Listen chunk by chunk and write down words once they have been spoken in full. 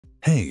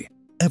Hey,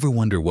 ever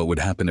wonder what would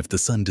happen if the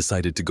sun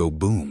decided to go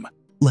boom?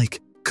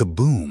 Like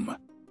kaboom!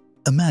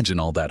 Imagine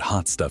all that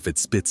hot stuff it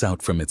spits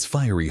out from its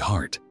fiery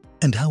heart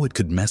and how it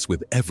could mess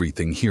with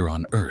everything here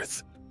on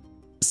Earth.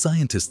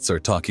 Scientists are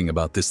talking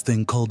about this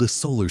thing called a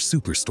solar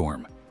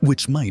superstorm,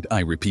 which might, I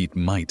repeat,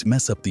 might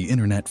mess up the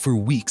internet for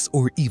weeks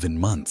or even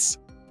months.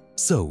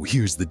 So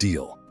here's the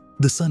deal.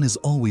 The sun is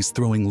always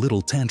throwing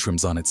little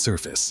tantrums on its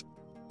surface.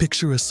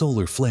 Picture a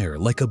solar flare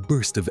like a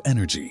burst of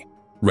energy.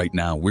 Right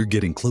now, we're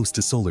getting close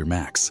to solar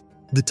max,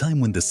 the time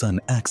when the sun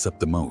acts up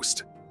the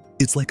most.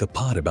 It's like a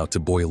pot about to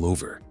boil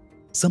over.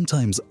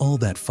 Sometimes all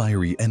that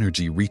fiery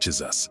energy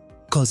reaches us,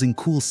 causing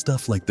cool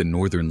stuff like the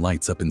northern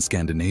lights up in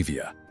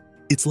Scandinavia.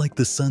 It's like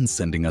the sun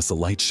sending us a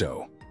light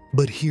show.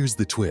 But here's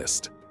the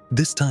twist.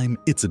 This time,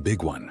 it's a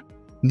big one.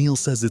 Neil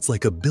says it's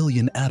like 1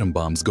 billion atom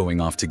bombs going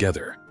off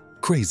together.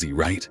 Crazy,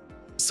 right?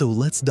 So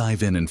let's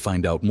dive in and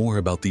find out more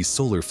about these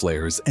solar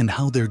flares and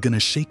how they're gonna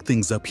shake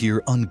things up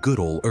here on good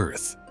old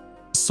Earth.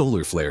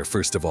 Solar flare,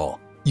 first of all.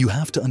 You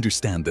have to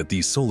understand that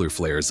these solar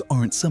flares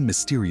aren't some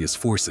mysterious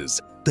forces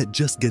that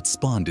just get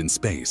spawned in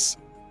space.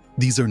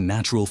 These are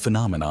natural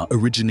phenomena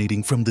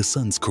originating from the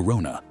sun's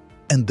corona,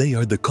 and they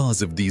are the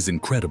cause of these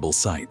incredible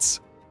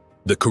sights.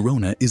 The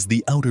corona is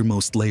the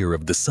outermost layer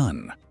of the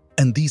sun,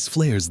 and these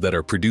flares that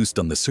are produced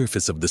on the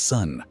surface of the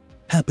sun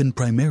happen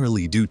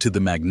primarily due to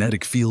the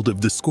magnetic field of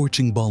the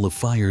scorching ball of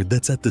fire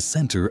that's at the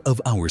center of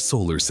our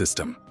solar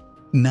system.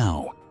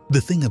 Now, the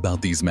thing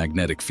about these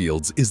magnetic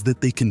fields is that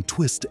they can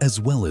twist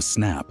as well as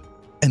snap,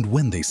 and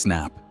when they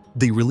snap,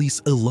 they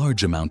release a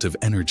large amount of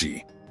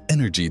energy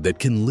that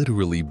can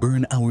literally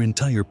burn our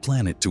entire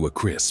planet to a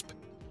crisp.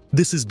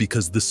 This is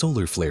because the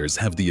solar flares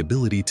have the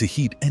ability to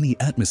heat any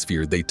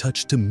atmosphere they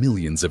touch to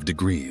millions of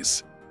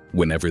degrees.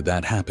 Whenever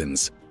that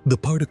happens, the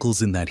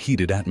particles in that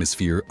heated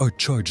atmosphere are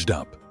charged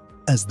up.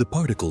 As the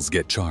particles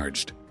get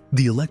charged,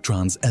 the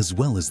electrons as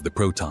well as the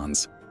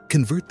protons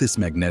convert this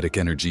magnetic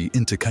energy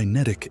into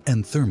kinetic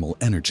and thermal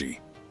energy.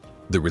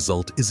 The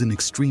result is an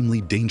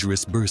extremely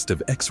dangerous burst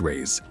of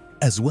X-rays,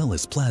 as well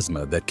as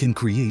plasma that can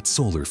create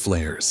solar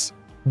flares.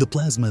 The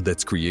plasma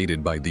that's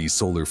created by these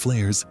solar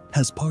flares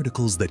has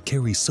particles that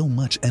carry so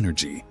much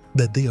energy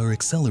that they are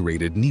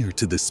accelerated near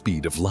to the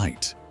speed of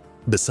light.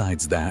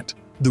 Besides that,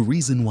 the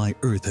reason why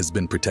Earth has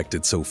been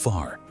protected so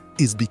far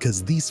is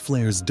because these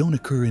flares don't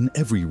occur in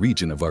every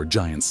region of our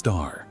giant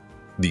star.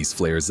 These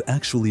flares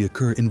actually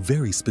occur in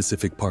very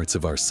specific parts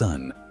of our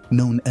sun,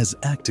 known as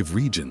active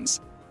regions,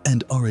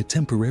 and are a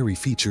temporary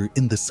feature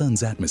in the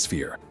sun's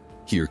atmosphere,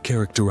 here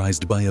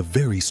characterized by a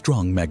very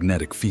strong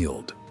magnetic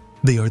field.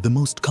 They are the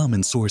most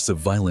common source of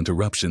violent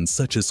eruptions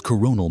such as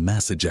coronal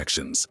mass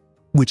ejections,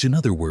 which in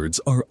other words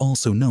are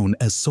also known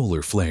as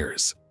solar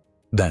flares.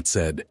 That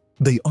said,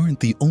 they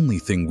aren't the only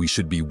thing we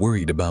should be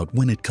worried about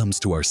when it comes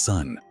to our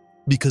sun,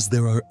 because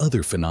there are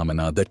other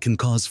phenomena that can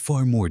cause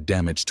far more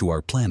damage to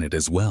our planet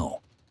as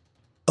well.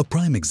 A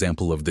prime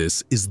example of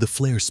this is the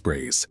flare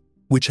sprays,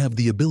 which have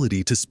the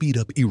ability to speed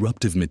up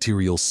eruptive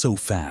material so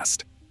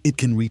fast it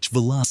can reach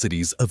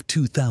velocities of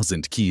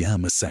 2,000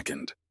 km a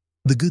second.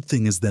 The good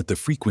thing is that the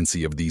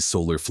frequency of these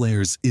solar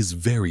flares is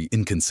very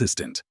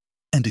inconsistent,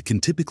 and it can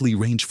typically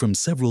range from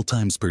several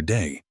times per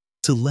day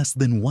to less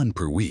than 1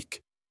 per week,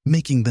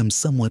 making them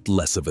somewhat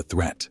less of a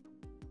threat.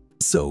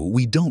 So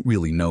we don't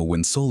really know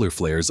when solar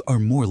flares are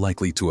more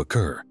likely to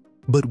occur,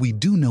 but we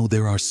do know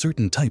there are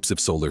certain types of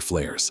solar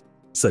flares,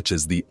 such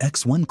as the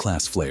X1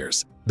 class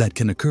flares, that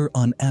can occur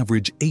on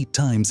average 8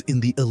 times in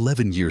the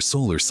 11-year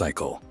solar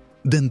cycle.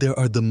 Then there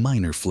are the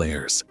minor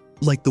flares,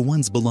 like the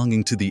ones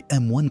belonging to the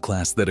M1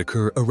 class that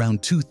occur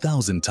around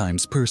 2,000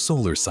 times per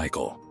solar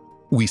cycle.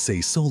 We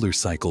say solar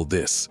cycle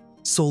this,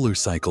 solar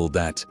cycle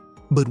that,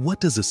 but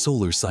what does a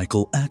solar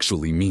cycle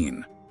actually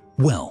mean?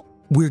 Well,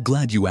 we're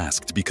glad you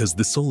asked because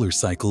the solar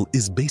cycle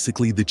is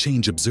basically the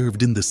change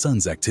observed in the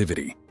sun's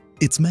activity.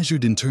 It's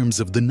measured in terms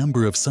of the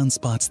number of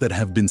sunspots that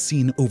have been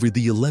seen over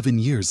the 11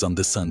 years on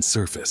the sun's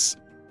surface.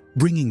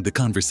 Bringing the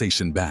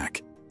conversation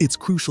back, it's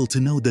crucial to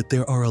know that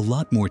there are a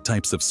lot more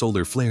types of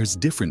solar flares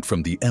different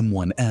from the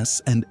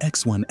M1S and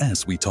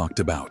X1S we talked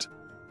about.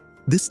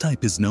 This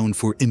type is known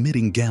for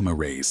emitting gamma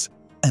rays,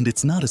 and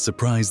it's not a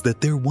surprise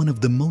that they're one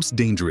of the most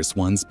dangerous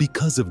ones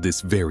because of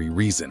this very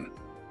reason.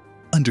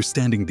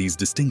 Understanding these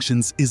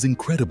distinctions is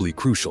incredibly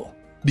crucial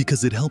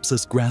because it helps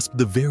us grasp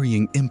the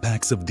varying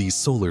impacts of these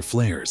solar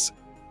flares.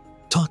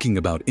 Talking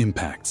about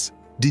impacts,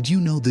 did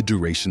you know the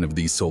duration of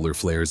these solar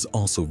flares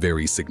also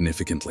varies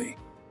significantly?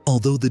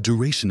 Although the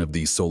duration of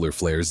these solar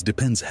flares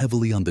depends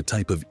heavily on the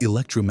type of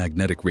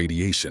electromagnetic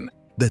radiation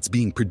that's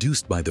being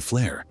produced by the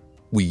flare,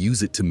 we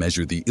use it to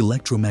measure the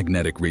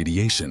electromagnetic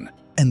radiation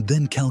and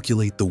then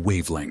calculate the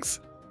wavelength.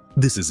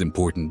 This is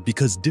important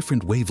because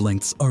different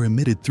wavelengths are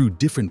emitted through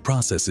different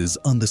processes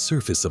on the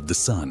surface of the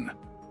sun.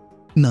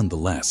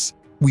 Nonetheless,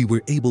 we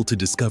were able to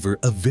discover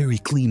a very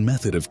clean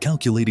method of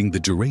calculating the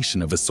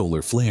duration of a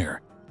solar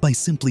flare by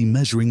simply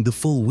measuring the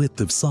full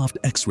width of soft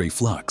X-ray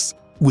flux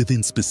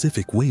within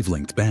specific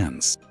wavelength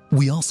bands.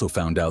 We also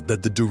found out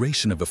that the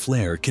duration of a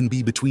flare can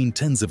be between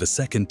tens of a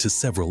second to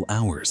several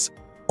hours.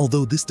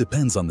 although this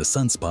depends on the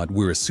sunspot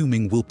we're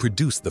assuming will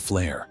produce the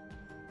flare.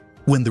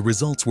 When the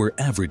results were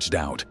averaged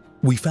out,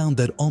 we found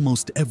that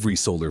almost every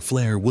solar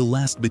flare will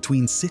last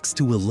between 6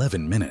 to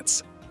 11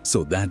 minutes.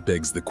 So that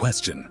begs the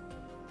question,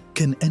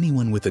 can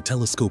anyone with a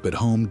telescope at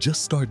home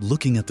just start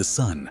looking at the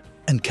sun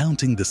and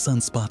counting the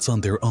sunspots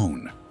on their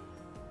own?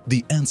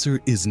 The answer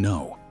is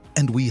no,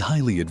 and we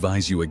highly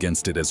advise you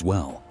against it as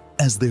well,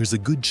 as there's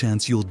a good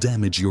chance you'll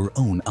damage your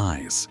own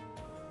eyes.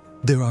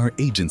 There are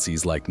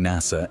agencies like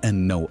NASA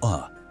and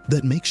NOAA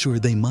that make sure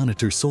they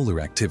monitor solar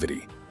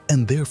activity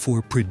and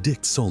therefore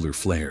predict solar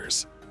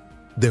flares.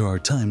 There are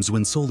times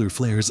when solar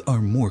flares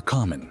are more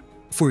common.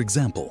 For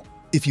example,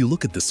 if you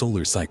look at the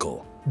solar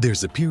cycle,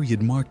 there's a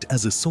period marked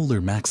as a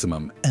solar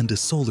maximum and a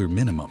solar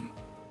minimum.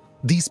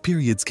 These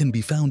periods can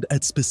be found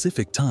at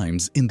specific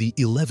times in the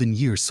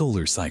 11-year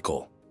solar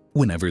cycle.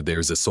 Whenever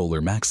there's a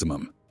solar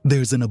maximum,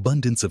 there's an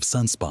abundance of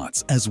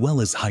sunspots as well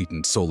as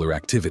heightened solar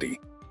activity,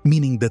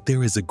 meaning that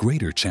there is a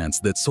greater chance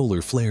that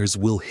solar flares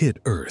will hit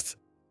Earth.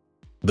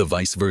 The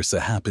vice versa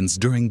happens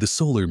during the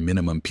solar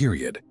minimum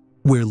period,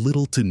 where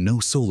little to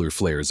no solar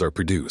flares are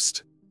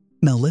produced.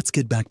 Now let's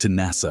get back to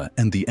NASA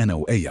and the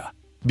NOAA,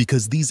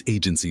 because these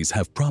agencies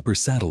have proper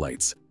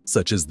satellites,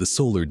 such as the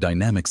Solar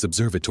Dynamics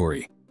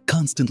Observatory,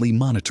 constantly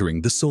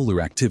monitoring the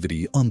solar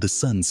activity on the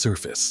sun's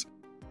surface.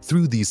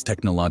 Through these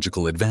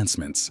technological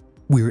advancements,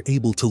 we're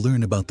able to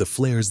learn about the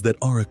flares that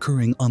are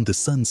occurring on the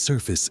sun's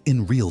surface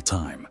in real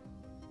time.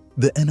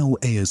 The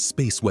NOAA's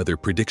Space Weather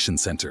Prediction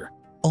Center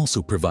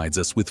also provides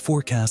us with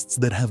forecasts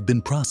that have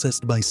been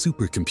processed by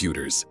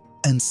supercomputers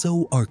and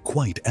so are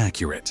quite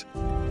accurate.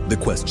 The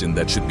question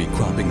that should be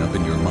cropping up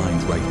in your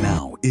mind right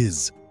now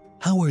is,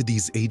 how are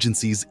these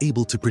agencies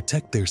able to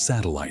protect their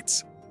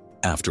satellites?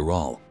 After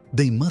all,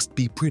 they must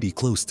be pretty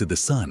close to the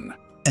sun,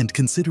 and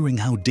considering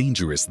how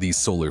dangerous these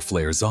solar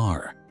flares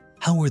are,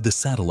 how are the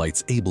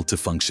satellites able to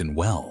function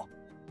well?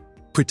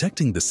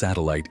 Protecting the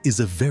satellite is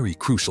a very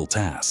crucial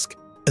task,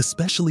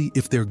 especially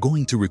if they're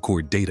going to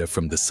record data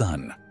from the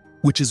sun,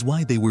 which is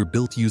why they were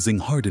built using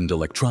hardened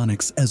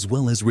electronics as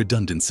well as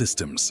redundant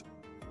systems.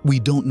 We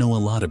don't know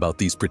a lot about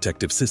these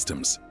protective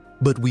systems,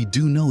 but we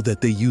do know that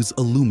they use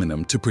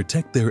aluminum to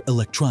protect their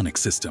electronic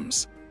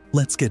systems.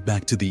 Let's get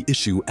back to the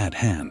issue at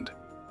hand.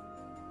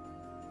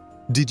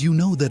 Did you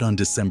know that on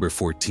December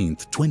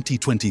 14th,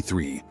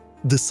 2023,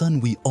 the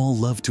sun we all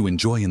love to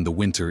enjoy in the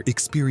winter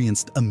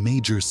experienced a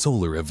major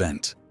solar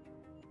event?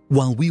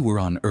 While we were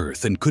on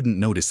Earth and couldn't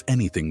notice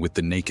anything with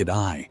the naked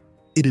eye,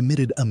 it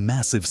emitted a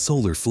massive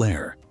solar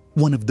flare,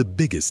 one of the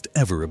biggest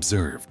ever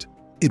observed.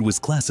 It was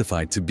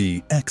classified to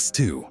be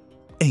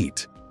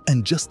X2-8,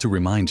 and just to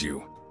remind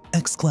you,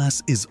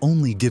 X-class is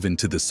only given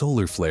to the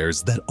solar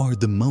flares that are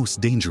the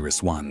most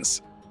dangerous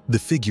ones. The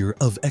figure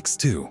of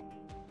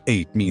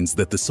X2-8 means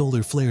that the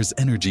solar flare's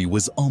energy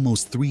was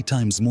almost 3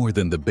 times more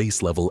than the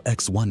base level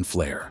X1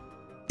 flare.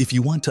 If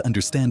you want to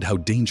understand how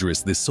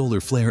dangerous this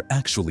solar flare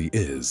actually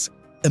is,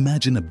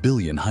 imagine a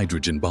billion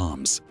hydrogen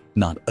bombs,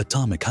 not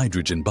atomic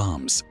hydrogen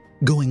bombs,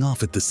 going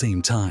off at the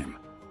same time.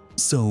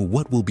 So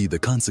what will be the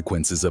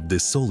consequences of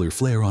this solar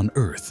flare on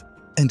Earth?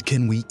 And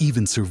can we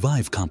even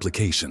survive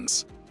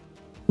complications?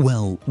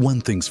 Well,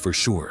 one thing's for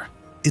sure,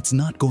 it's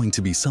not going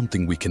to be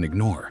something we can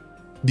ignore,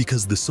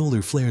 because the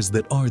solar flares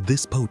that are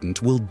this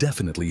potent will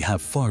definitely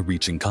have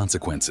far-reaching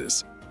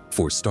consequences.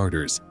 For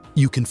starters,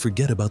 you can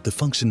forget about the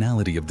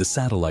functionality of the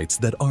satellites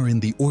that are in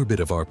the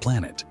orbit of our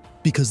planet,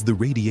 because the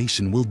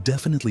radiation will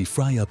definitely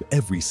fry up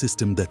every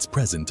system that's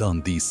present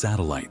on these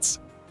satellites.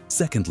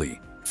 Secondly,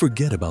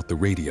 forget about the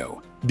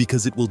radio,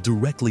 because it will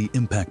directly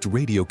impact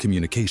radio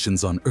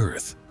communications on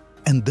Earth.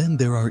 And then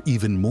there are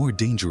even more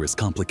dangerous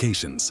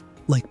complications,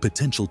 like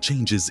potential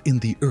changes in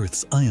the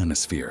Earth's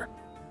ionosphere.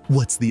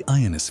 What's the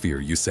ionosphere,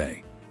 you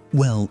say?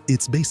 Well,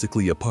 it's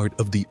basically a part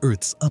of the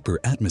Earth's upper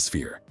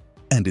atmosphere,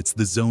 and it's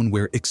the zone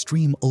where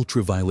extreme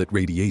ultraviolet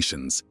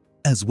radiations,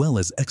 as well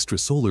as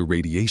extrasolar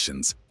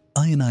radiations,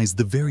 ionize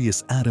the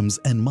various atoms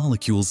and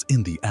molecules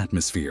in the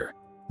atmosphere,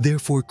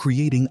 therefore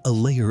creating a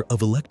layer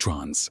of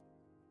electrons.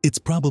 It's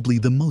probably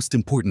the most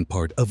important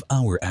part of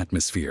our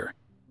atmosphere,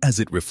 as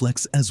it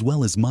reflects as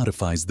well as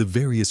modifies the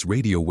various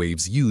radio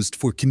waves used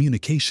for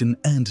communication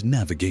and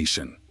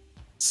navigation.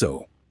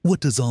 So, what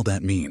does all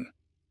that mean?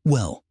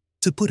 Well,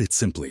 to put it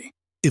simply,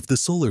 if the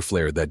solar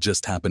flare that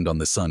just happened on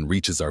the sun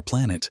reaches our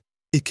planet,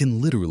 it can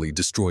literally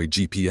destroy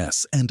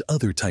GPS and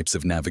other types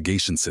of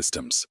navigation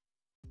systems.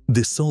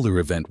 This solar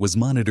event was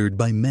monitored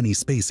by many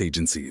space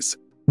agencies,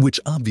 which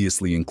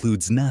obviously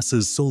includes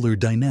NASA's Solar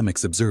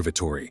Dynamics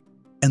Observatory,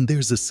 and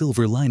there's a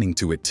silver lining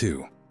to it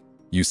too.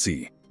 You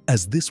see,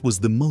 as this was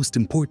the most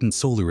important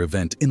solar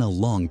event in a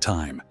long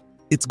time,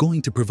 it's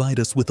going to provide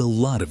us with a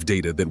lot of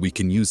data that we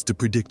can use to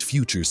predict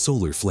future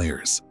solar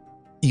flares.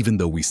 Even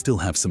though we still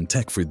have some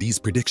tech for these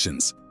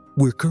predictions,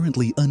 we're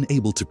currently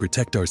unable to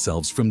protect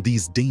ourselves from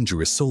these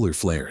dangerous solar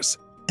flares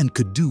and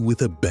could do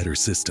with a better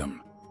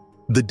system.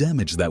 The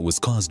damage that was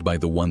caused by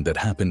the one that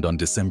happened on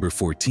December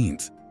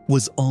 14th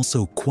was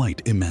also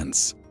quite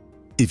immense.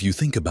 If you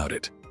think about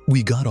it,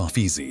 we got off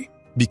easy,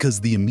 because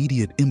the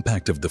immediate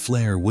impact of the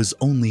flare was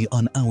only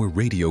on our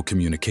radio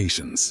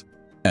communications.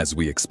 As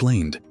we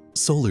explained,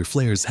 solar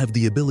flares have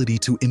the ability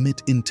to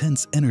emit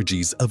intense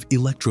energies of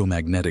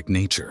electromagnetic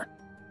nature.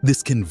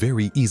 This can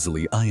very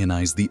easily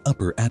ionize the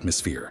upper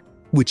atmosphere,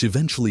 which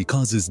eventually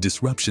causes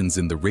disruptions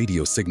in the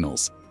radio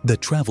signals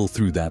that travel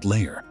through that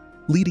layer,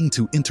 leading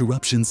to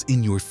interruptions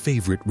in your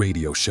favorite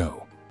radio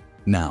show.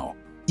 Now,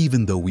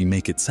 even though we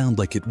make it sound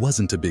like it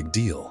wasn't a big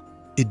deal,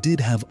 it did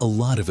have a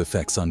lot of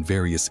effects on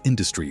various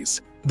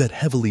industries that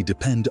heavily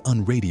depend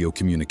on radio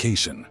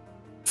communication.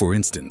 For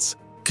instance,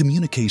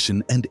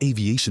 communication and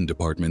aviation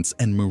departments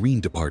and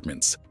marine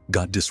departments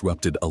got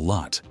disrupted a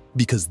lot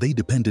because they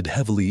depended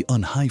heavily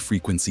on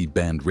high-frequency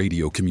band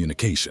radio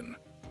communication.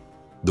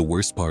 The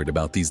worst part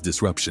about these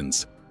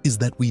disruptions is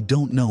that we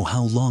don't know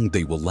how long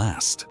they will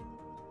last.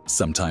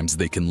 Sometimes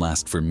they can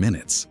last for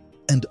minutes,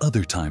 and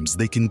other times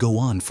they can go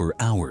on for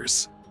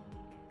hours.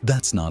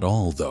 That's not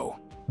all, though,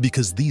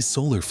 because these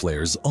solar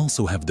flares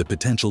also have the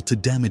potential to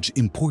damage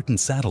important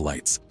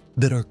satellites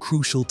that are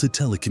crucial to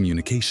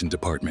telecommunication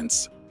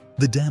departments.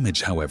 The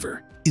damage,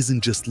 however,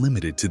 isn't just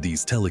limited to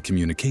these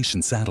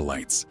telecommunication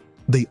satellites.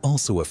 They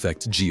also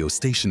affect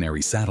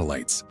geostationary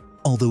satellites,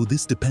 although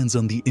this depends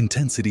on the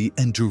intensity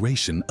and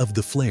duration of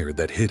the flare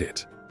that hit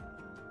it.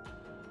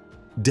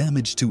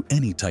 Damage to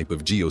any type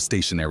of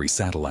geostationary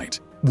satellite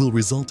will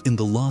result in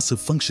the loss of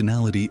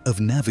functionality of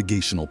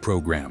navigational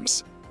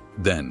programs.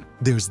 Then,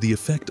 there's the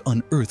effect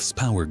on Earth's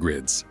power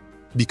grids.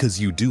 Because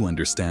you do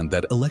understand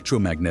that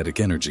electromagnetic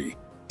energy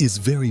is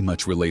very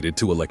much related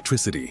to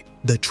electricity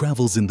that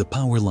travels in the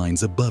power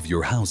lines above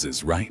your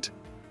houses, right?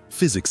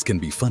 Physics can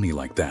be funny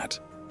like that.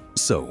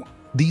 So,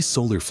 these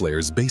solar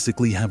flares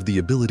basically have the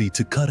ability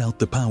to cut out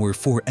the power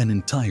for an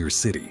entire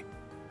city.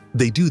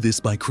 They do this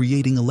by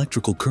creating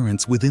electrical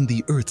currents within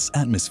the Earth's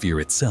atmosphere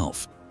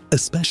itself,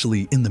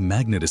 especially in the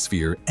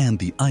magnetosphere and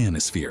the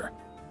ionosphere.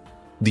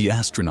 The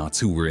astronauts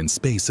who were in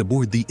space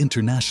aboard the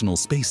International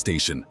Space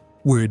Station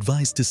were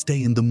advised to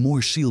stay in the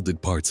more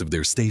shielded parts of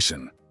their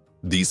station.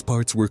 These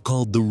parts were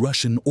called the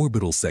Russian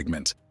orbital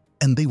segment,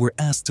 and they were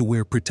asked to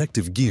wear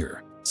protective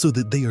gear so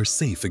that they are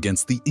safe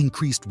against the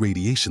increased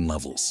radiation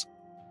levels.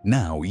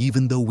 Now,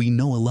 even though we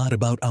know a lot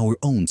about our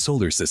own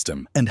solar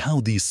system and how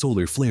these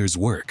solar flares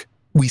work,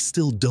 we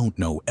still don't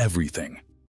know everything.